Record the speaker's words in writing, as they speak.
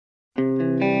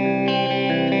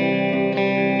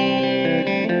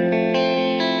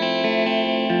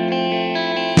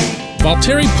while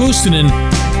Terry Puustinen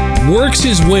works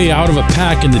his way out of a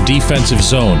pack in the defensive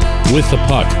zone with the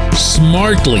puck,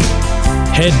 smartly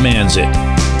headmans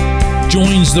it,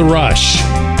 joins the rush,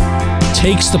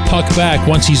 takes the puck back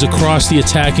once he's across the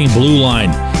attacking blue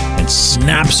line, and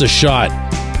snaps a shot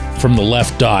from the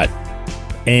left dot.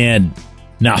 And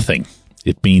nothing.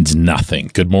 It means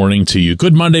nothing. Good morning to you.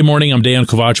 Good Monday morning. I'm Dejan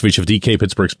Kovacevic of DK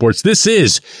Pittsburgh Sports. This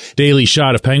is Daily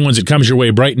Shot of Penguins. It comes your way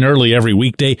bright and early every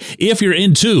weekday. If you're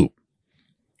into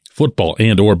football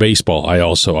and or baseball, I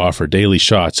also offer daily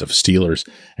shots of Steelers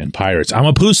and Pirates. I'm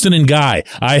a Puustinen guy.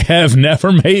 I have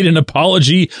never made an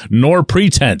apology nor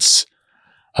pretense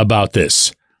about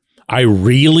this. I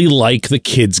really like the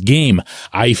kid's game.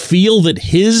 I feel that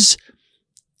his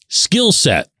skill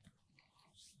set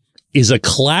is a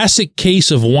classic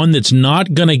case of one that's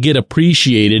not going to get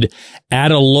appreciated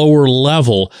at a lower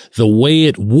level the way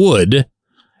it would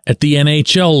at the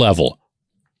NHL level.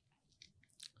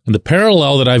 And the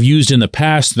parallel that I've used in the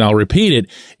past, and I'll repeat it,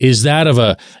 is that of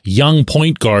a young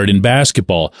point guard in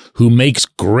basketball who makes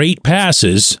great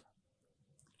passes,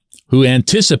 who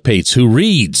anticipates, who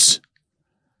reads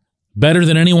better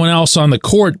than anyone else on the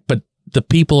court, but the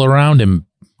people around him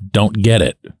don't get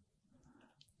it.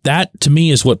 That, to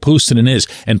me, is what Puustinen is.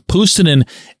 And Puustinen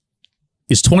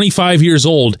is 25 years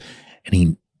old, and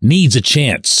he needs a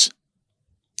chance.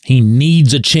 He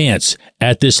needs a chance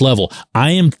at this level.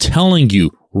 I am telling you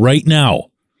right now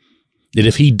that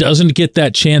if he doesn't get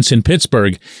that chance in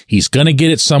Pittsburgh, he's going to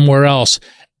get it somewhere else,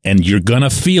 and you're going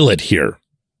to feel it here.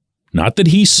 Not that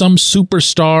he's some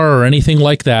superstar or anything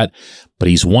like that, but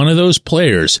he's one of those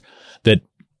players that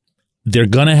they're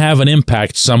going to have an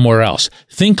impact somewhere else.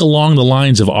 Think along the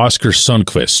lines of Oskar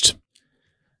Sundqvist.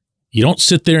 You don't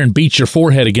sit there and beat your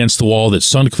forehead against the wall that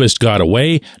Sundqvist got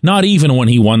away, not even when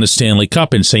he won the Stanley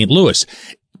Cup in St. Louis.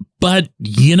 But,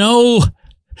 you know,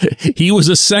 he was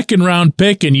a second-round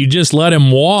pick, and you just let him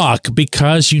walk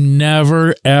because you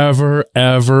never, ever,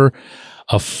 ever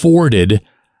afforded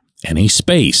any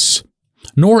space,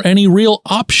 nor any real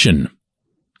option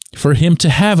for him to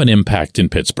have an impact in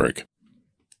Pittsburgh.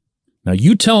 Now,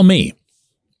 you tell me,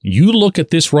 you look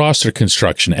at this roster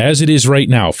construction as it is right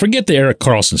now. Forget the Erik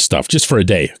Karlsson stuff just for a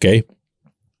day, okay?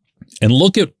 And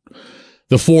look at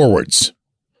the forwards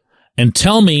and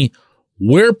tell me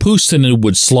where Puustinen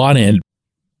would slot in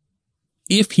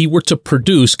if he were to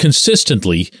produce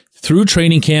consistently through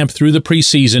training camp, through the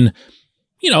preseason,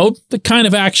 you know, the kind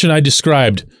of action I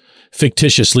described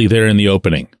fictitiously there in the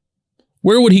opening.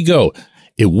 Where would he go?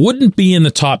 It wouldn't be in the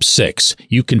top 6.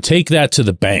 You can take that to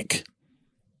the bank.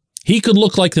 He could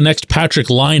look like the next Patrick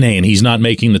Laine, and he's not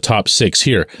making the top 6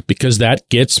 here because that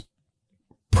gets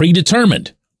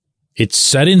predetermined. It's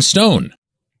set in stone.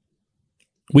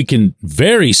 We can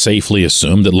very safely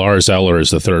assume that Lars Eller is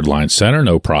the third-line center.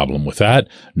 No problem with that.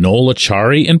 Noel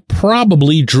Acciari and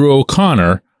probably Drew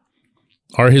O'Connor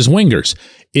are his wingers.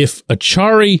 If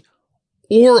Acciari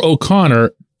or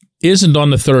O'Connor isn't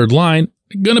on the third line,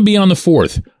 they're going to be on the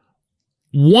fourth.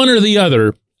 One or the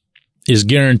other is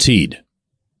guaranteed.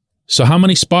 So how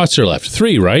many spots are left?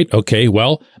 3, right? Okay,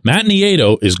 well, Matt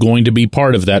Nieto is going to be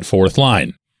part of that fourth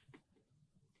line.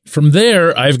 From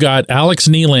there, I've got Alex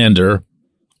Nylander,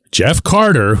 Jeff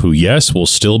Carter, who, yes, will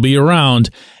still be around,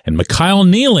 and Mikael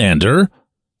Nylander,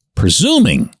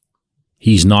 presuming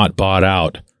he's not bought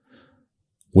out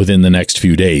within the next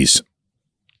few days.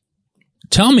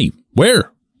 Tell me,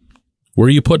 where? Where are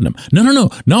you putting him? No.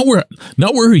 Not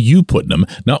where are you putting him?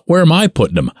 Not where am I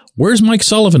putting him? Where's Mike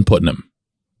Sullivan putting him?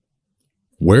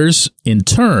 Where's, in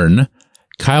turn,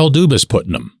 Kyle Dubas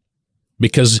putting him?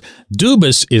 Because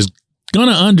Dubas is going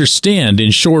to understand in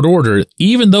short order,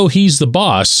 even though he's the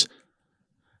boss,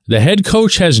 the head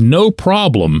coach has no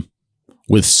problem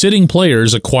with sitting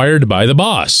players acquired by the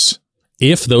boss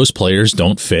if those players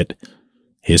don't fit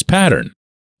his pattern.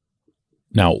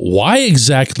 Now, why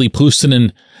exactly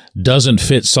Puustinen doesn't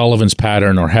fit Sullivan's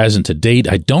pattern or hasn't to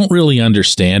date, I don't really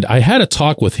understand. I had a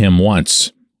talk with him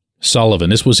once, Sullivan.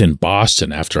 This was in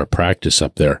Boston after a practice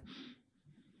up there,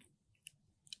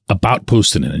 about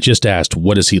Puustinen, and just asked,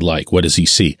 what does he like? What does he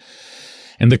see?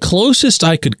 And the closest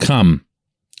I could come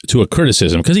to a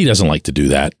criticism, because he doesn't like to do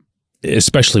that,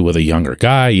 especially with a younger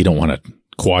guy, you don't want to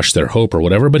quash their hope or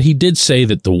whatever, but he did say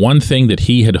that the one thing that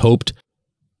he had hoped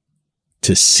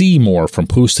to see more from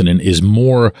Puustinen is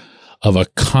more of a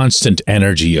constant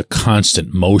energy, a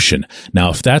constant motion. Now,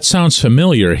 if that sounds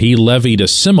familiar, he levied a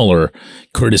similar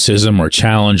criticism or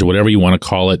challenge, whatever you want to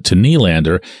call it, to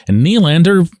Nylander. And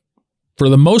Nylander, for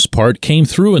the most part, came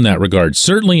through in that regard,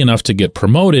 certainly enough to get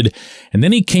promoted. And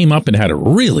then he came up and had a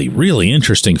really, really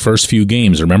interesting first few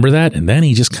games. Remember that? And then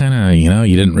he just kind of,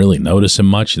 you didn't really notice him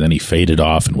much. And then he faded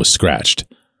off and was scratched.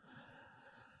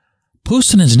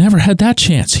 Puustinen never had that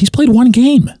chance. He's played one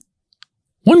game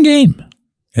in the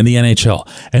NHL.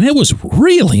 And it was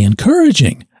really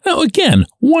encouraging. Now, again,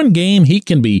 one game, he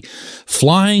can be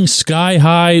flying sky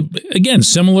high. Again,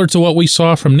 similar to what we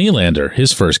saw from Nylander,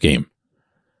 his first game.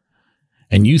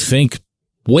 And you think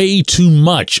way too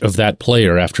much of that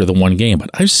player after the one game. But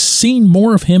I've seen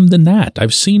more of him than that.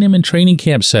 I've seen him in training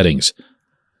camp settings.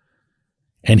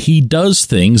 And he does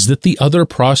things that the other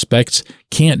prospects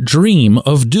can't dream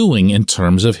of doing in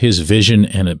terms of his vision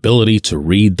and ability to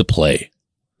read the play.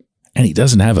 And he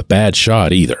doesn't have a bad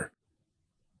shot either.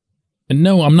 And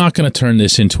no, I'm not going to turn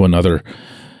this into another,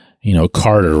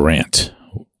 Carter rant.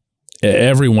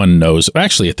 Everyone knows,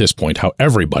 actually at this point, how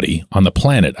everybody on the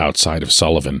planet outside of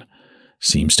Sullivan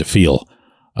seems to feel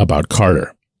about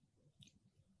Carter.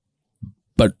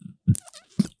 But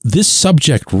this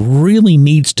subject really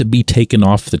needs to be taken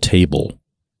off the table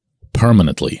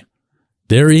permanently.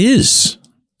 There is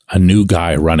a new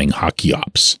guy running hockey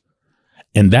ops.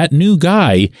 And that new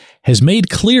guy has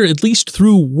made clear, at least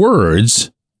through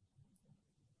words,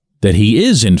 that he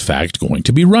is, in fact, going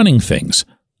to be running things.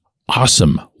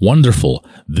 Awesome. Wonderful.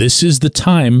 This is the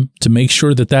time to make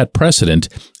sure that that precedent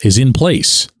is in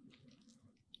place.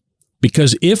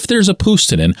 Because if there's a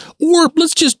Puustinen, or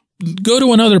let's just go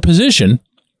to another position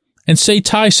and say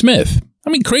Ty Smith.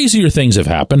 I mean, crazier things have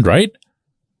happened, right?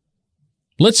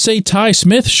 Let's say Ty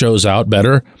Smith shows out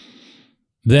better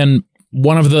than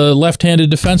one of the left-handed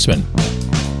defensemen.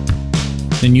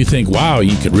 Then you think, wow,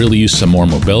 you could really use some more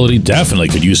mobility. Definitely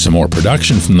could use some more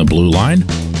production from the blue line.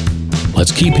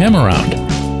 Let's keep him around.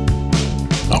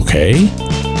 Okay.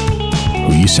 Who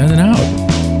are you sending out?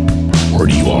 Or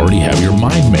do you already have your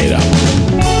mind made up?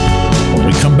 When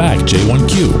we come back,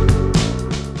 J1Q.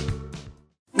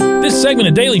 This segment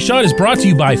of Daily Shot is brought to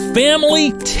you by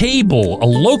Family Table, a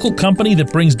local company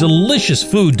that brings delicious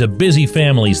food to busy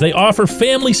families. They offer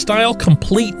family-style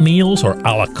complete meals or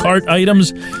a la carte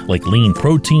items like lean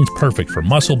proteins perfect for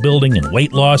muscle building and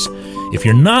weight loss. If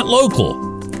you're not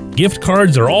local, gift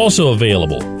cards are also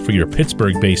available for your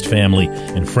Pittsburgh-based family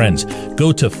and friends.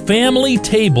 Go to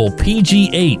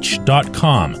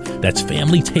FamilyTablePGH.com. That's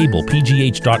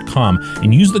FamilyTablePGH.com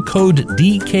and use the code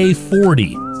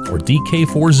DK40 or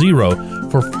DK40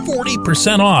 for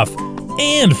 40% off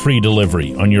and free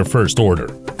delivery on your first order.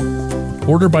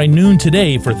 Order by noon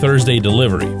today for Thursday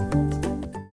delivery.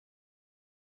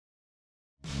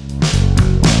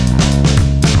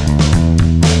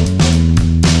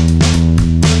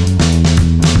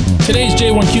 Today's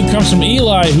J1Q comes from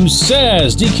Eli, who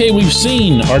says, DK, we've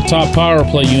seen our top power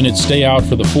play units stay out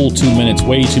for the full 2 minutes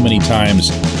way too many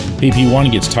times.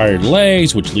 PP1 gets tired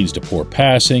legs, which leads to poor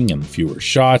passing and fewer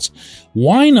shots.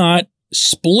 Why not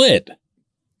split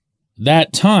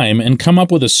that time and come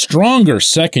up with a stronger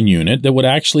second unit that would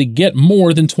actually get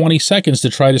more than 20 seconds to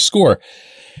try to score?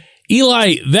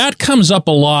 Eli, that comes up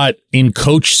a lot in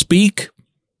coach speak,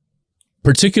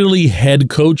 particularly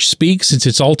head coach speak, since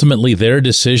it's ultimately their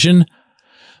decision.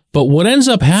 But what ends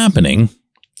up happening,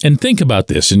 and think about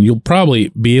this, and you'll probably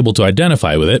be able to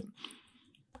identify with it,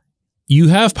 you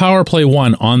have power play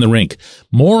one on the rink.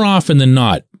 More often than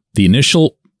not, the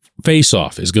initial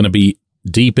face-off is going to be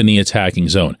deep in the attacking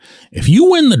zone. If you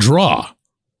win the draw,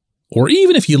 or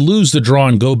even if you lose the draw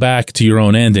and go back to your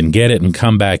own end and get it and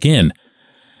come back in,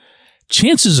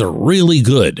 chances are really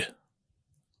good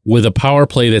with a power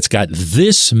play that's got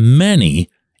this many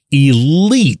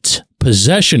elite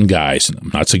possession guys.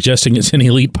 I'm not suggesting it's an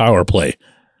elite power play,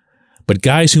 but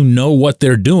guys who know what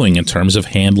they're doing in terms of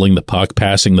handling the puck,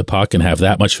 passing the puck, and have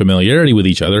that much familiarity with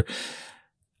each other.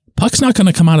 Puck's not going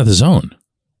to come out of the zone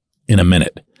in a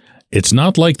minute. It's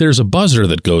not like there's a buzzer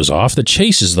that goes off that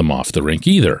chases them off the rink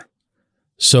either.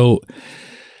 So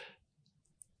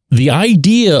the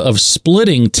idea of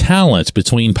splitting talent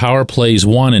between power plays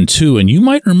 1 and 2, and you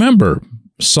might remember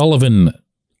Sullivan,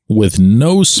 with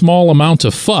no small amount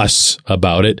of fuss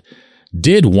about it,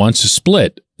 did once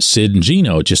split Sid and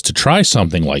Gino just to try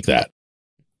something like that.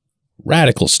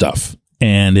 Radical stuff.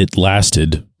 And it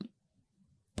lasted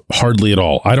hardly at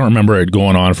all. I don't remember it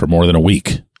going on for more than a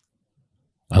week,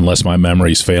 unless my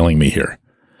memory's failing me here.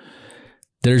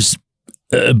 There's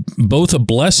both a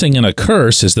blessing and a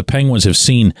curse, as the Penguins have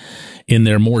seen in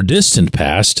their more distant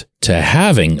past, to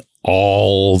having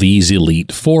all these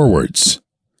elite forwards.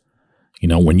 You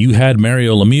know, when you had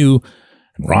Mario Lemieux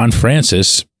and Ron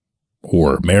Francis,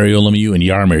 or Mario Lemieux and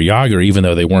Jaromir Jagr, even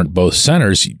though they weren't both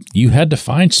centers, you had to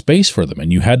find space for them,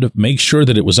 and you had to make sure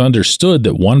that it was understood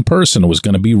that one person was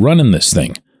going to be running this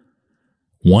thing.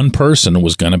 One person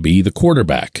was going to be the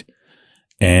quarterback,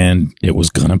 and it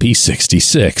was going to be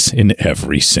 66 in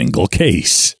every single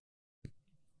case.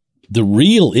 The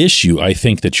real issue I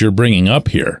think that you're bringing up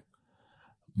here,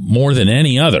 more than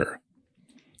any other,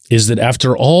 is that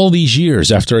after all these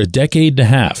years, after a decade and a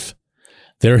half,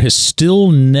 there has still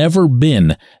never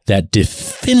been that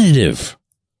definitive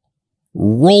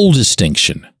role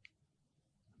distinction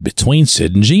between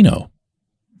Sid and Gino.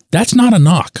 That's not a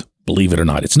knock, believe it or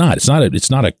not. It's not.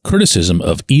 It's not a criticism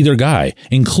of either guy,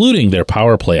 including their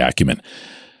power play acumen.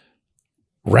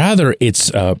 Rather,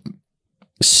 it's a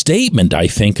statement, I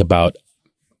think, about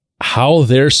how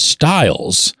their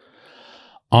styles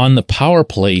on the power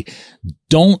play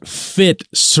don't fit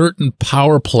certain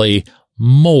power play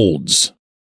molds.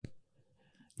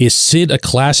 Is Sid a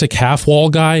classic half-wall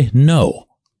guy? No.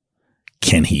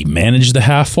 Can he manage the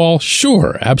half-wall?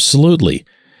 Sure, absolutely.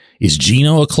 Is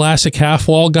Gino a classic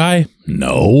half-wall guy?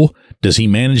 No. Does he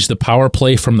manage the power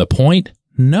play from the point?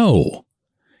 No.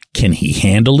 Can he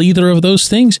handle either of those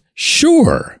things?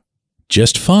 Sure.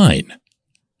 Just fine.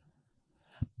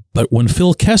 But when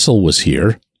Phil Kessel was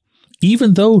here,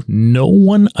 even though no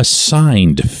one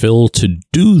assigned Phil to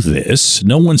do this,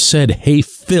 no one said, hey,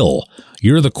 Phil,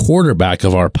 you're the quarterback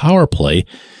of our power play,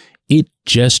 it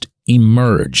just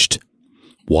emerged.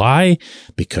 Why?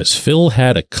 Because Phil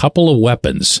had a couple of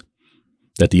weapons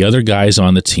that the other guys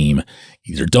on the team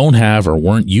either don't have or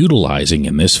weren't utilizing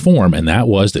in this form, and that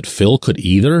was that Phil could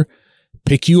either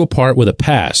pick you apart with a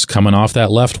pass coming off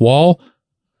that left wall,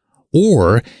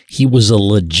 or he was a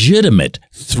legitimate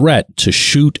threat to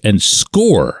shoot and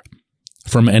score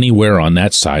from anywhere on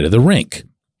that side of the rink.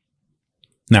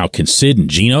 Now, can Sid and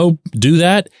Gino do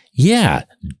that? Yeah.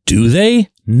 Do they?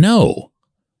 No.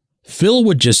 Phil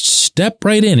would just step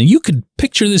right in, and you could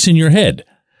picture this in your head.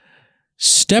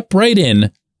 Step right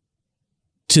in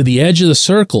to the edge of the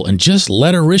circle and just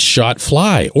let a wrist shot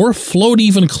fly, or float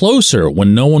even closer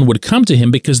when no one would come to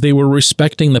him because they were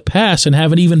respecting the pass and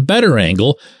have an even better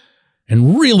angle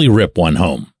and really rip one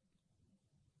home.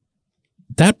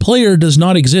 That player does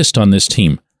not exist on this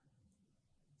team.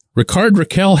 Ricard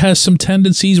Raquel has some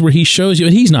tendencies where he shows you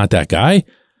he's not that guy.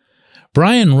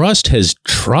 Brian Rust has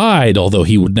tried, although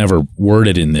he would never word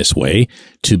it in this way,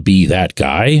 to be that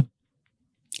guy.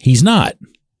 He's not.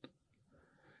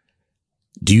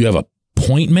 Do you have a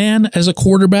point man as a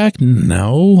quarterback?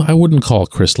 No, I wouldn't call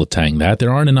Chris Letang that.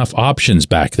 There aren't enough options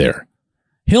back there.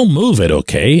 He'll move it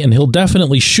okay, and he'll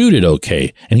definitely shoot it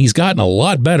okay. And he's gotten a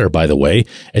lot better, by the way,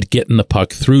 at getting the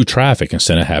puck through traffic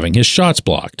instead of having his shots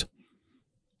blocked.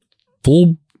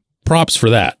 Full props for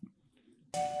that.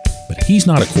 But he's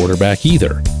not a quarterback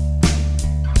either.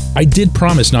 I did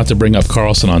promise not to bring up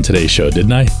Carlson on today's show,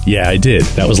 didn't I? Yeah, I did.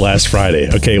 That was last Friday.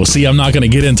 Okay, well, see, I'm not going to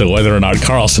get into whether or not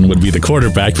Carlson would be the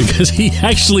quarterback because he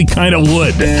actually kind of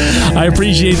would. I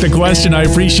appreciate the question. I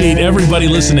appreciate everybody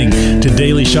listening to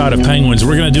Daily Shot of Penguins.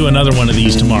 We're going to do another one of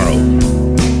these tomorrow.